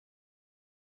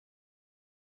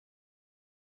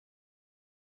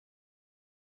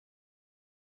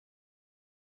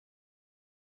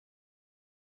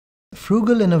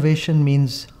Frugal innovation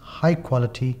means high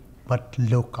quality but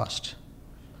low cost.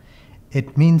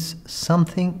 It means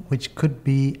something which could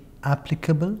be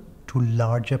applicable to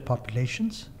larger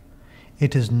populations.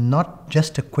 It is not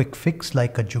just a quick fix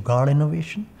like a Jugaad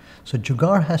innovation. So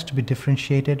Jugaad has to be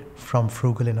differentiated from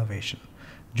frugal innovation.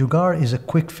 Jugaad is a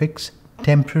quick fix,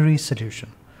 temporary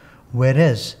solution,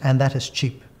 and that is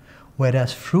cheap.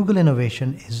 Whereas frugal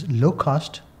innovation is low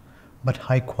cost but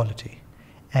high quality,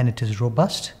 and it is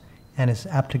robust and is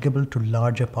applicable to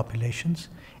larger populations,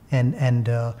 and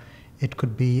it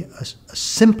could be a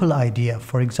simple idea.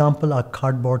 For example, a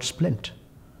cardboard splint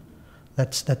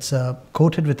that's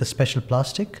coated with a special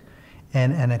plastic,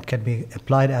 and it can be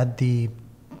applied at the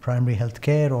primary health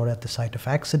care or at the site of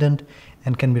accident,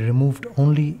 and can be removed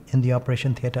only in the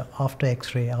operation theater after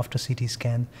X-ray, after CT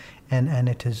scan, and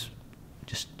it is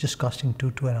just costing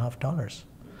 $2.5.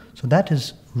 So that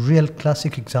is real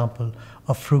classic example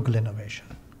of frugal innovation.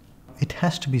 It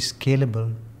has to be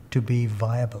scalable to be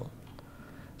viable.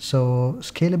 So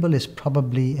scalable is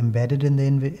probably embedded in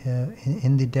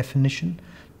the definition,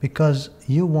 because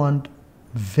you want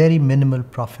very minimal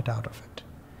profit out of it,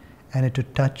 and it to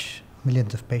touch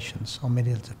millions of patients or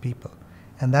millions of people.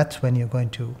 And that's when you're going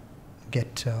to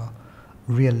get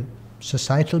real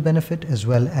societal benefit, as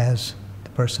well as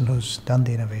the person who's done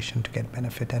the innovation to get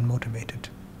benefit and motivated.